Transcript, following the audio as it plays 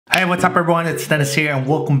Hey, what's up everyone, it's Dennis here and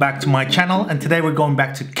welcome back to my channel, and today we're going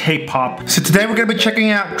back to K-pop. So today we're gonna be checking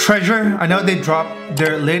out Treasure. I know they dropped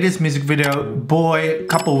their latest music video, Boy, a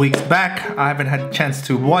couple weeks back. I haven't had a chance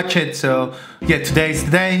to watch it, so yeah, today's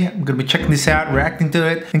the day. I'm gonna be checking this out, reacting to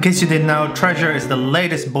it. In case you didn't know, Treasure is the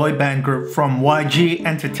latest boy band group from YG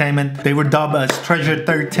Entertainment. They were dubbed as Treasure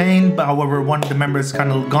 13, but however one of the members is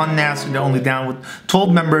kind of gone now, so they're only down with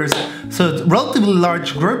 12 members. So it's a relatively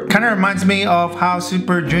large group. Kind of reminds me of how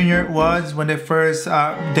Super Junior was when they first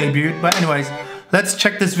debuted. But anyways, let's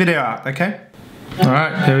check this video out, okay?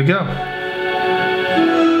 Alright, here we go.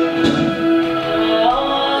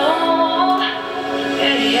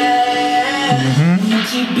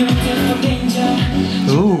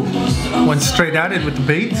 Ooh, went straight at it with the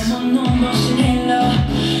beats.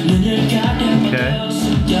 Okay.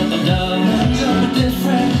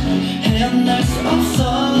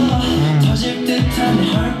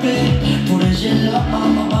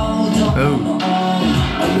 Oh.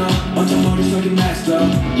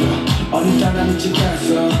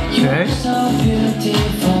 Okay.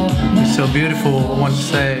 You're so beautiful, I want to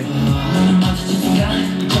say.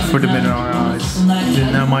 For the men in our eyes.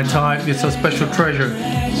 Didn't know my type, you're so special treasure.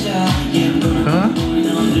 Huh?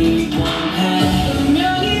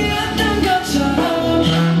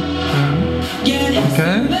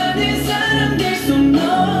 Okay.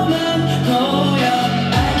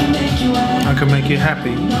 I can make you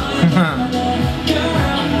happy.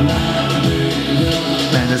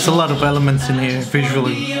 Man, there's a lot of elements in here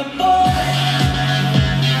visually. I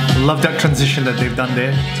love that transition that they've done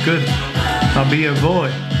there. It's good. I'll be your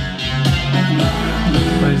boy.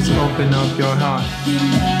 Please open up your heart.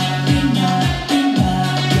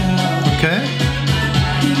 Okay.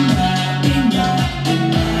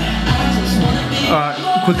 Alright,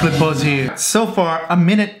 quickly pause here. So far, a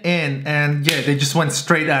minute in, and yeah, they just went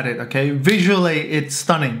straight at it, okay? Visually, it's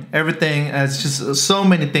stunning. Everything, has just so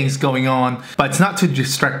many things going on, but it's not too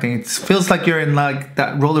distracting. It feels like you're in like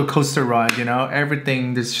that roller coaster ride, you know?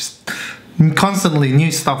 Everything, there's just constantly new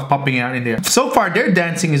stuff popping out in there. So far, their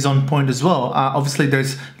dancing is on point as well. Obviously,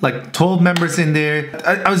 there's like 12 members in there.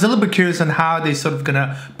 I was a little bit curious on how they sort of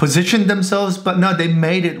gonna position themselves, but no, they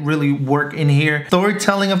made it really work in here.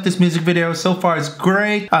 Storytelling of this music video so far is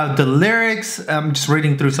great. The lyrics, I'm just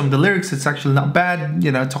reading through some of the lyrics. It's actually not bad.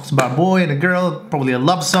 You know, it talks about a boy and a girl, probably a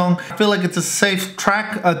love song. I feel like it's a safe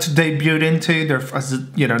track to debut into their,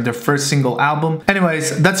 their first single album.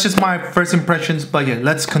 Anyways, that's just my first impressions, but yeah,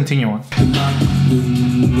 let's continue on.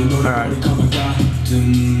 Alright.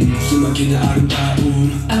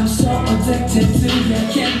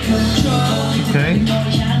 Okay.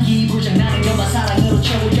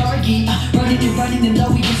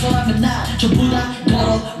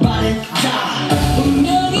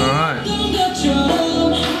 Alright.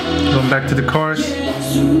 Going back to the chorus.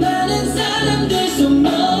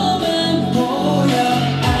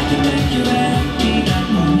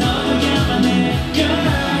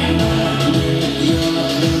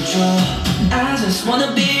 I just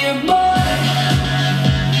wanna be your boy.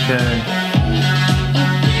 Okay.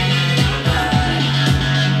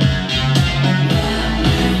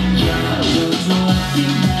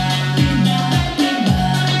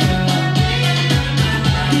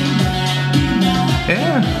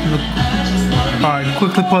 Yeah. Alright,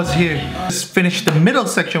 quickly pause here. Just finish the middle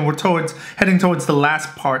section. We're heading towards the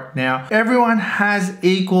last part now. Everyone has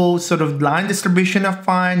equal sort of line distribution, I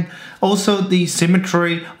find. Also, the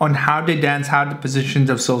symmetry on how they dance, how they position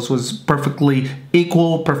themselves was perfectly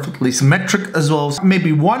equal, perfectly symmetric as well.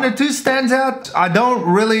 Maybe one or two stands out. I don't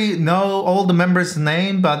really know all the members'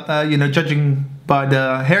 name, but you know, judging by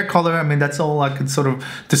the hair color, I mean, that's all I could sort of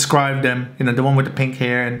describe them. You know, the one with the pink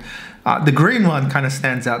hair, and the green one kind of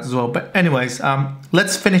stands out as well. But anyways,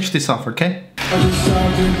 let's finish this off, okay?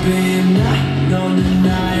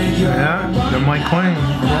 Yeah, they're my queen.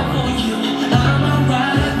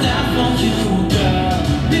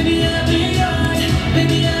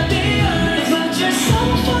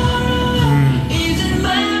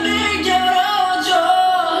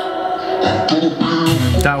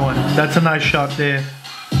 That one, that's a nice shot there.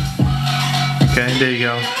 Okay, there you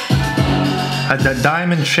go. Had that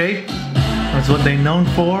diamond shape. That's what they're known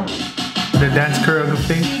for. Their dance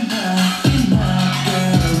choreography.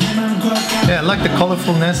 Yeah, I like the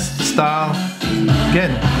colorfulness, the style.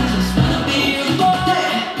 Again.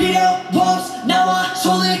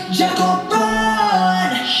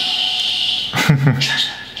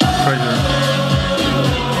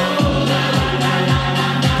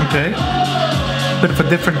 Okay. Bit of a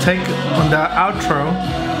different take on the outro.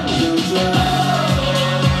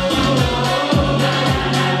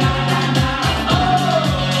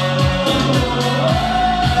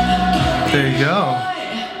 There you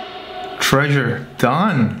go. Treasure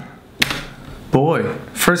done. Boy,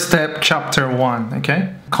 first step, chapter 1,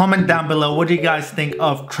 okay? Comment down below, what do you guys think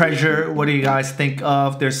of Treasure? What do you guys think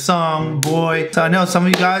of their song, Boy? So I know some of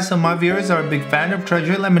you guys, some of my viewers are a big fan of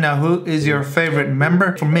Treasure. Let me know who is your favorite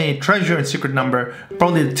member. For me, Treasure and Secret Number,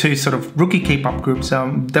 probably the two sort of rookie K-pop groups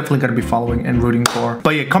I'm definitely gonna be following and rooting for.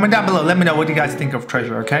 But yeah, comment down below, let me know what you guys think of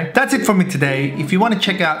Treasure, okay? That's it for me today. If you wanna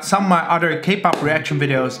check out some of my other K-pop reaction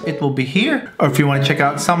videos, it will be here. Or if you wanna check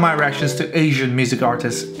out some of my reactions to Asian music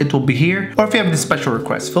artists, it will be here. Or if you have any special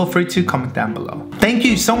requests, feel free to comment down below. Thank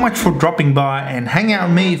you so much for dropping by and hanging out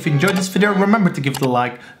with me. If you enjoyed this video, remember to give it a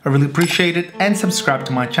like. I really appreciate it, and subscribe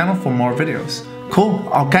to my channel for more videos. Cool,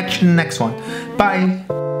 I'll catch you in the next one.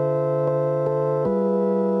 Bye!